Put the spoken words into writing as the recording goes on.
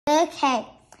Okay.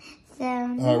 So. All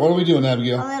right, what are we doing,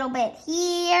 Abigail? A little bit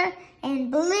here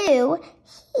and blue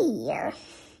here.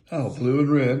 Oh, blue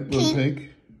and red, blue and pink.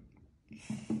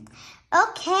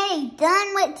 Okay,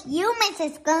 done with you,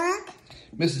 Mrs. Skunk.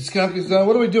 Mrs. Skunk is done.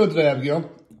 What are we doing today,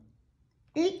 Abigail?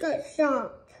 Makeup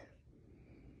shop.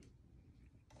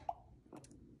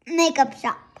 Makeup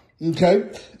shop. Okay.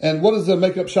 And what does the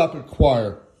makeup shop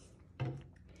require?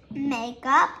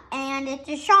 Makeup, and it's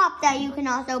a shop that you can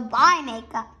also buy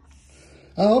makeup.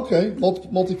 Oh, okay.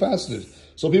 Multifaceted.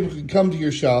 So people can come to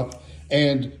your shop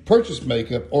and purchase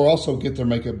makeup or also get their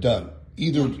makeup done.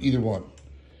 Either one.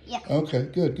 Yeah. Okay,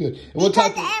 good. And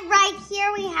because right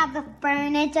here we have the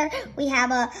furniture. We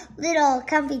have a little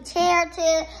comfy chair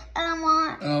to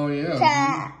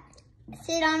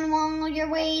sit on while you're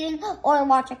waiting, or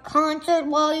watch a concert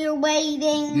while you're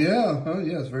waiting. Yeah,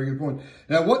 that's a very good point.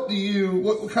 Now, what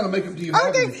kind of makeup do you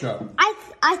have in your shop?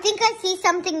 I think I see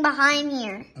something behind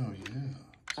here. Oh, yeah.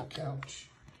 It's a couch.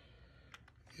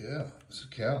 Yeah, it's a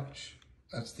couch.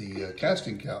 That's the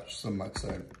casting couch, some might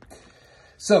say.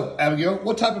 So, Abigail,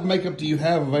 what type of makeup do you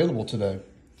have available today?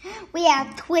 We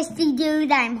have Twisty Doo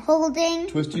that I'm holding.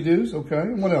 Twisty Doos, okay.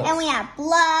 And what else? And we have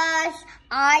blush,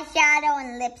 eyeshadow,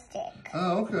 and lipstick.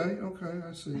 Oh, okay.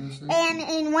 I see. And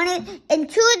in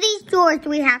two of these drawers,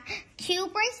 we have 2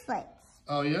 bracelets.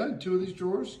 Oh, yeah? In 2 of these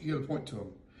drawers? You got to point to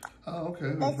them. Oh,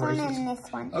 okay. This one and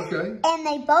this one. Okay. And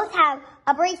they both have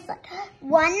a bracelet.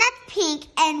 One that's pink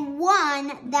and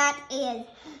one that is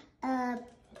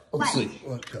Let's see.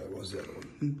 What color was the other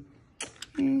one?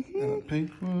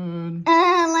 Pink one.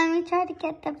 Let me try to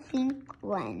get the pink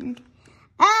one.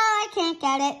 Oh, I can't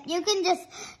get it. You can just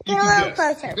get a little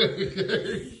closer.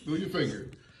 Move your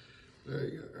finger. There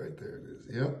you go. Right there it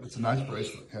is. Yep, it's a nice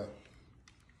bracelet. Yeah.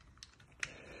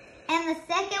 And the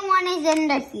second one is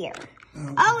under here.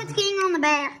 Okay. Oh, it's getting on the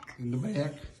back. In the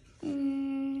back.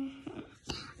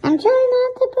 I'm trying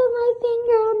not to put my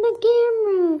finger on the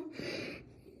camera.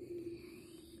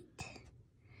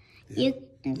 Yeah.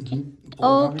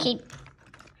 Okay.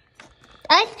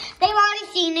 They've already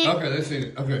seen it. Okay, they've seen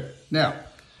it. Okay. Now,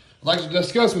 I'd like to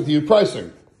discuss with you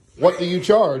pricing. What do you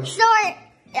charge? Sorry,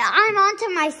 I'm on to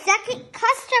my second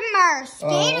customer,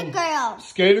 Skater Girl.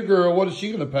 Skater Girl, what is she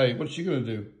going to pay? What's she going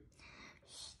to do?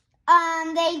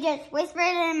 They just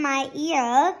whispered in my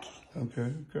ear.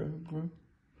 Okay.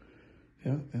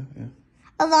 Yeah.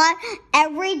 A lot.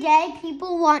 Every day,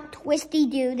 people want Twisty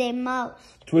Doo the most.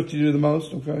 Twisty Doo the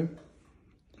most, okay.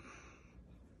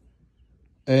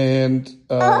 And,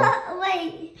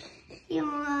 wait. She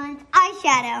wants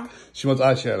eyeshadow. She wants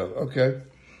eyeshadow, okay.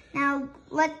 Now,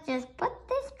 let's just put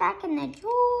this back in the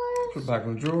drawer. Put it back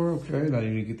in the drawer, okay. Now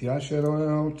you need to get the eyeshadow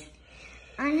out.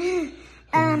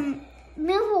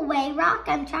 Move away, Rock.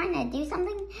 I'm trying to do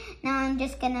something. Now I'm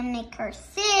just going to make her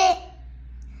sit.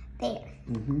 There.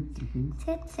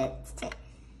 Sit.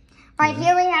 Right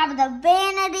here we have the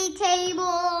vanity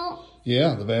table.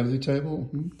 Yeah, the vanity table.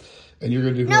 And you're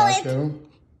going to do her eyeshadow?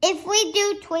 If we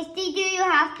do Twisty Doo, you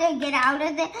have to get out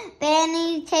of the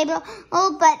vanity table.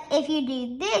 Oh, but if you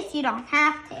do this, you don't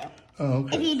have to. Oh,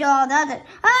 okay. If you do all the others.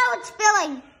 Oh, it's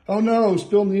spilling. Oh, no,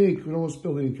 spilling the ink. We don't want to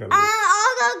spill the ink out of it.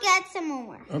 I'll go get some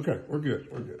more. Okay, we're good.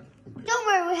 Don't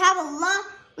worry, we have a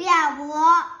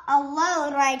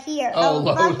load right here. Oh, a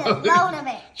load of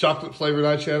it. Chocolate flavored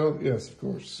eyeshadow? Yes, of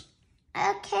course.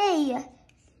 Okay.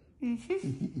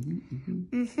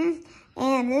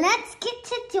 And let's get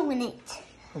to doing it.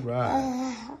 All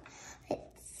right. Let's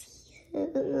see.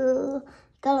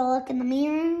 Gotta look in the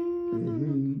mirror.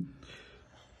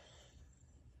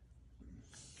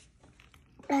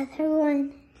 Other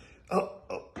one. Oh,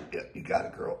 yeah, you got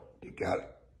it, girl. You got it.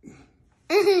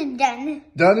 Done.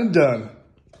 Done and done.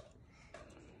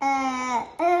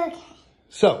 Okay.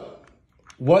 So,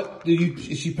 what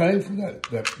is she paying for that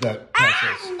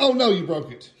process? Oh no, you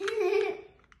broke it.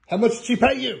 How much did she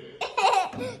pay you?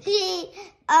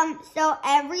 So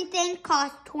everything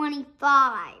costs $25.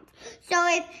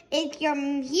 So if you're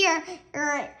here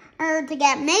or to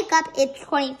get makeup, it's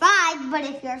 $25. But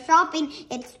if you're shopping,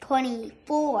 it's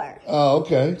 $24. Oh,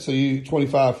 okay. So you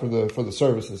 $25 for the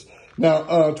services.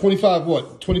 Now, 25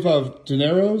 what? 25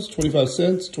 dineros? 25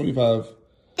 cents? 25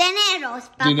 dineros,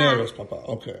 Papa. Dineros, Papa.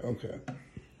 Okay.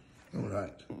 All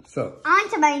right. So on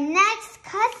to my next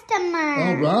customer.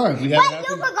 All right. But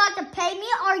you forgot to pay me.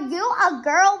 Are you a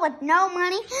girl with no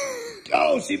money?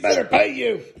 Oh, she better pay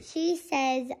you. She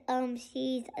says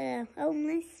she's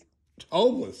homeless.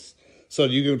 Homeless. So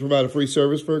you going to provide a free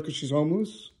service for her because she's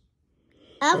homeless?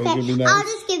 Okay. Be nice? I'll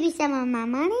just give you some of my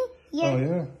money. Here. Oh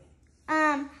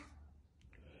yeah.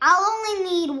 I'll only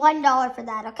need $1 for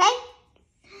that. Okay.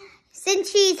 Since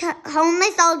she's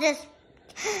homeless, I'll just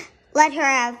let her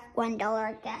have $1,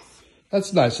 I guess.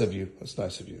 That's nice of you. That's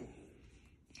nice of you.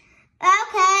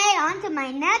 Okay, on to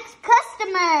my next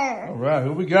customer. All right,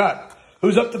 who we got?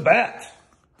 Who's up to bat?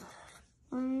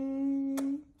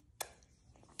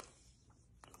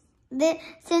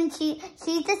 Since she's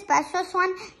the specialist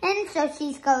one, and so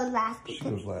she goes last. She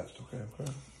goes last. Okay.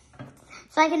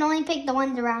 So I can only pick the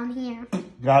ones around here.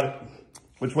 Got it.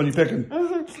 Which one are you picking?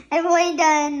 I've already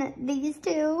done these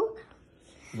two.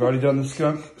 You've already done the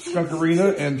Skunk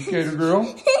Arena and Skater Girl.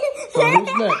 So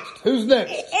who's next? Who's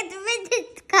next? It's Mrs.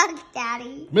 Skunk,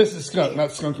 Daddy. Mrs. Skunk,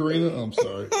 not Skunk Arena? Oh, I'm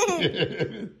sorry.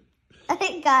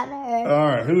 I got her. All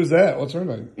right, who is that? What's her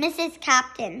name? Mrs.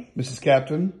 Captain. Mrs.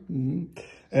 Captain. Mm-hmm.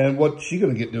 And what's she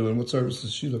going to get doing? What service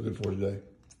is she looking for today?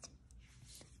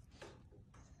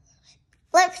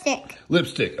 Lipstick.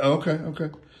 Lipstick. Oh, okay.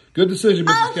 Good decision,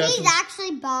 Mrs. Captain. Oh, she's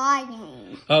actually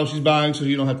buying. Oh, she's buying so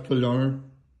you don't have to put it on her?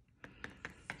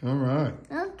 All right.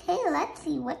 Okay, let's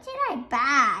see. What did I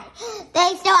buy?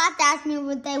 They still have to ask me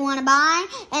what they want to buy,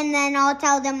 and then I'll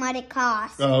tell them what it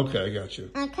costs. Oh, okay. I got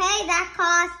you. Okay, that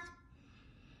cost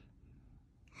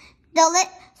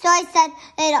so I said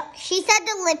she said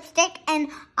the lipstick, and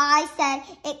I said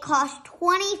it cost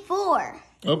 $24.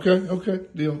 Okay.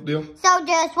 Deal. So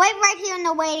just wait right here in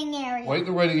the waiting area. Wait in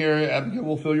the waiting area. Abigail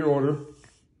will fill your order.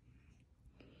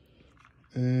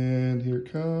 And here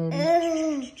it comes.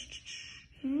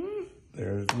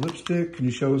 There's the lipstick. Can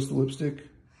you show us the lipstick?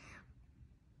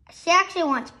 She actually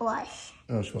wants blush.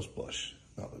 Oh, she wants blush,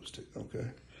 not lipstick.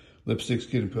 Okay. Lipstick's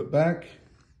getting put back.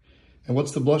 And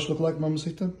what's the blush look like,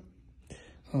 Mamacita?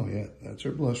 Oh, yeah. That's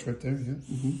her blush right there. Yeah.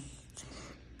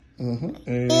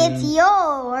 And it's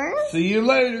yours. See you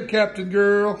later, Captain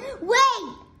Girl.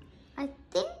 Wait. I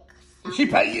think Did she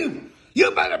pay you?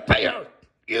 You better pay her.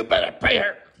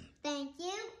 Thank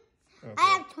you.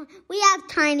 Okay. We have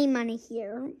tiny money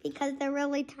here because they're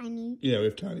really tiny. Yeah, we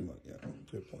have tiny money. Yeah,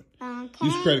 good point. Okay.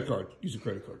 Use a credit card.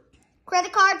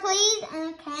 Credit card, please.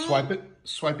 Okay. Swipe it.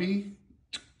 Swipey.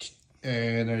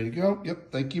 And there you go.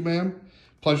 Yep. Thank you, ma'am.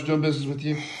 Pleasure doing business with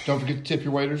you. Don't forget to tip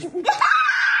your waiters. I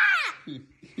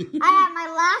have my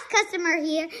last customer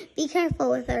here. Be careful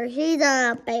with her. She's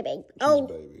a baby. She's a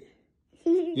baby.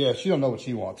 Yeah, she don't know what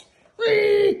she wants.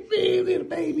 Little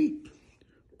baby.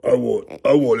 I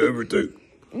want everything.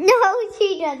 No,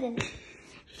 she doesn't.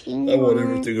 I want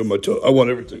everything on my tongue. I want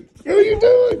everything. What are you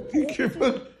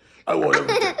doing? I want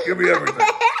everything. Give me everything.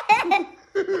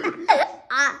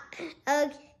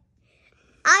 Okay.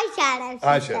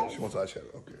 Eyeshadow. She wants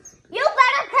eyeshadow. Okay. You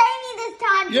better pay me this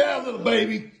time. Yeah, little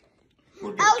baby.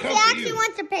 Oh, she actually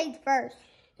wants her paid first.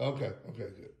 Okay,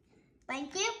 good.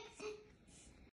 Thank you.